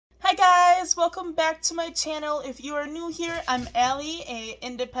guys, welcome back to my channel. If you are new here, I'm Allie, a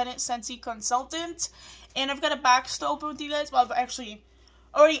independent Scentsy consultant, and I've got a box to open with you guys. Well, I've actually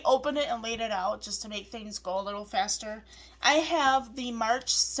already opened it and laid it out just to make things go a little faster. I have the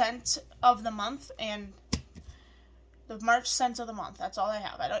March scent of the month, and the March scent of the month, that's all I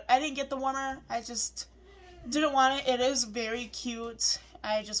have. I didn't get the warmer, I just didn't want it. It is very cute.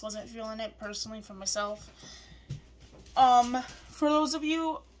 I just wasn't feeling it personally for myself. For those of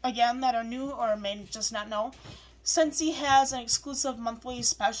you, again, that are new or may just not know, Scentsy has an exclusive monthly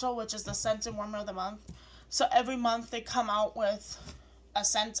special, which is the scent and warmer of the month. So every month they come out with a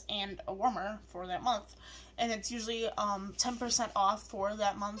scent and a warmer for that month. And it's usually 10% off for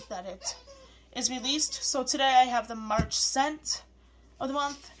that month that it is released. So today I have the March scent of the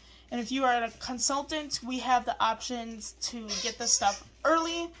month. And if you are a consultant, we have the options to get this stuff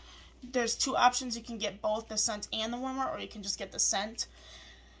early. There's two options. You can get both the scent and the warmer, or you can just get the scent.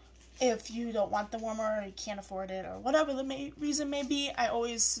 If you don't want the warmer, or you can't afford it, or whatever the reason may be, I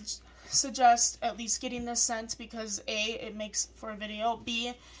always suggest at least getting the scent because A, it makes for a video,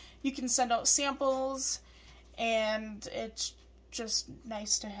 B, you can send out samples, and it's just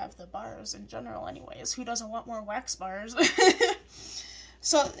nice to have the bars in general anyways. Who doesn't want more wax bars?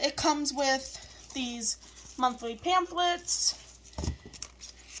 So it comes with these monthly pamphlets,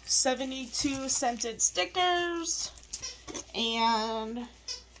 72 scented stickers, and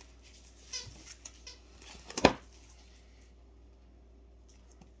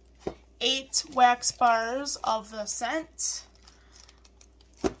eight wax bars of the scent.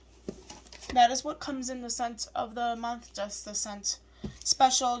 That is what comes in the scent of the month, just the scent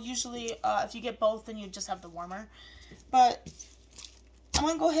special. Usually, if you get both, then you just have the warmer. But I'm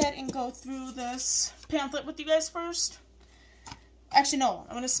going to go ahead and go through this pamphlet with you guys first. Actually, no,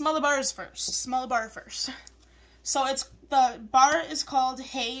 I'm going to smell the bars first. Smell the bar first. So the bar is called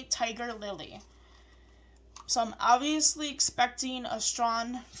Hey Tiger Lily. So I'm obviously expecting a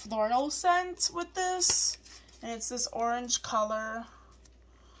strong floral scent with this. And it's this orange color.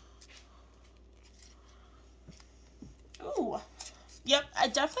 Ooh. Yep, I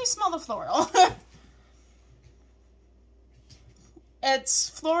definitely smell the floral. It's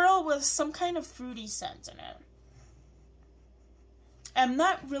floral with some kind of fruity scent in it. I'm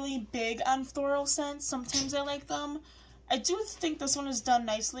not really big on floral scents. Sometimes I like them. I do think this one is done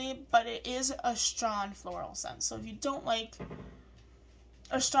nicely, but it is a strong floral scent. So if you don't like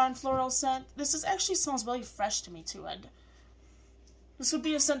a strong floral scent, this actually smells really fresh to me too. This would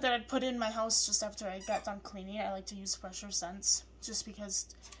be a scent that I'd put in my house just after I got done cleaning. I like to use fresher scents just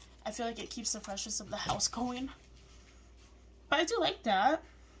because I feel like it keeps the freshness of the house going. But I do like that.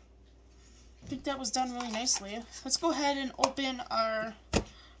 I think that was done really nicely. Let's go ahead and open our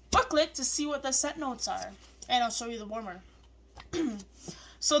booklet to see what the scent notes are. And I'll show you the warmer.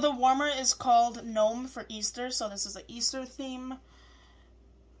 So the warmer is called Gnome for Easter. So this is an Easter theme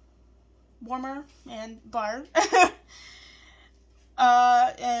warmer and bar.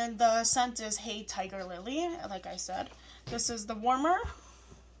 And the scent is Hey Tiger Lily, like I said. This is the warmer.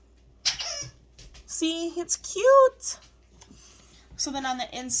 See, it's cute. So then on the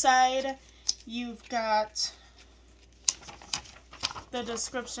inside, you've got the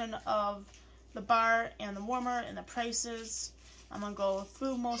description of the bar and the warmer and the prices. I'm going to go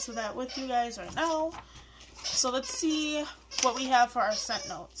through most of that with you guys right now. So let's see what we have for our scent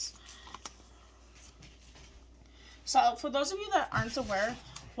notes. So for those of you that aren't aware,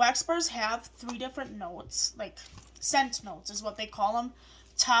 wax bars have 3 different notes, like scent notes is what they call them.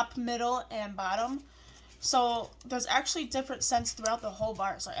 Top, middle, and bottom. So there's actually different scents throughout the whole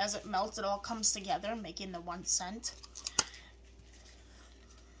bar. So as it melts, it all comes together, making the one scent.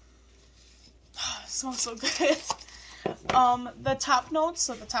 It smells so good. The top notes,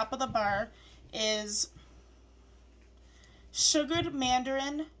 so the top of the bar, is sugared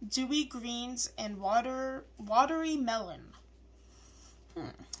mandarin, dewy greens, and watery melon.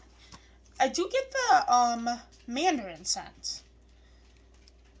 I do get the mandarin scent.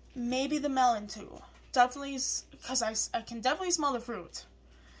 Maybe the melon too. Definitely, because I can definitely smell the fruit.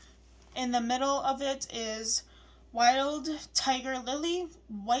 In the middle of it is wild tiger lily,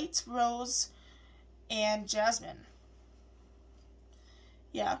 white rose, and jasmine.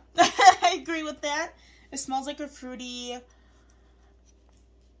 Yeah, I agree with that. It smells like a fruity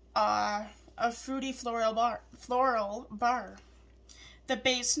floral bar. The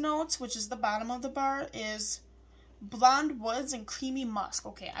base notes, which is the bottom of the bar, is blonde woods and creamy musk.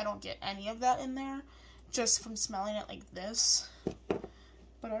 Okay, I don't get any of that in there, just from smelling it like this.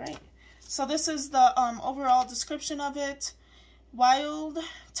 But alright. So this is the overall description of it. Wild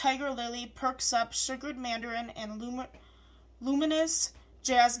tiger lily perks up sugared mandarin and luminous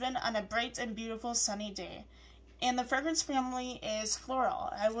jasmine on a bright and beautiful sunny day. And the fragrance family is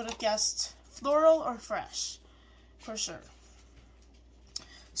floral. I would have guessed floral or fresh, for sure.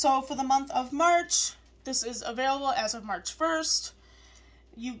 So for the month of March, this is available as of March 1st.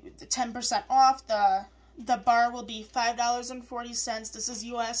 10% off. The bar will be $5.40. This is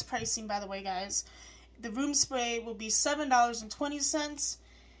US pricing, by the way, guys. The room spray will be $7.20.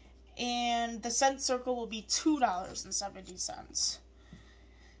 And the scent circle will be $2.70.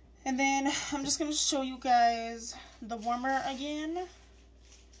 And then I'm just going to show you guys the warmer again.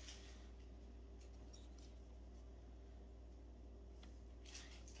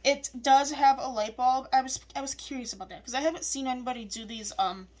 It does have a light bulb. I was curious about that because I haven't seen anybody do these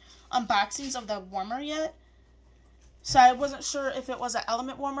unboxings of the warmer yet. So I wasn't sure if it was an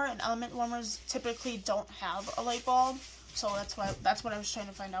element warmer, and element warmers typically don't have a light bulb. So that's what I was trying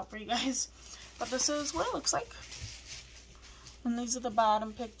to find out for you guys. But this is what it looks like. And these are the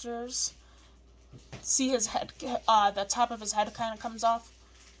bottom pictures. See his head, the top of his head kind of comes off.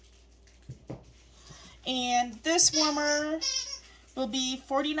 And this warmer will be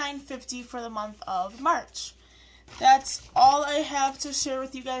 $49.50 for the month of March. That's all I have to share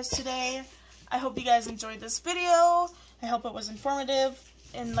with you guys today. I hope you guys enjoyed this video. I hope it was informative.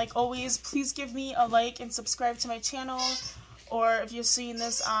 And like always, please give me a like and subscribe to my channel. Or if you're seeing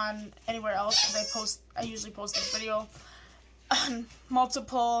this on anywhere else, because I usually post this video on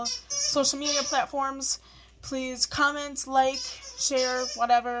multiple social media platforms, please comment, like, share,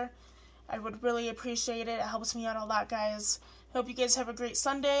 whatever. I would really appreciate it. It helps me out a lot, guys. Hope you guys have a great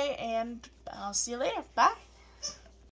Sunday, and I'll see you later. Bye.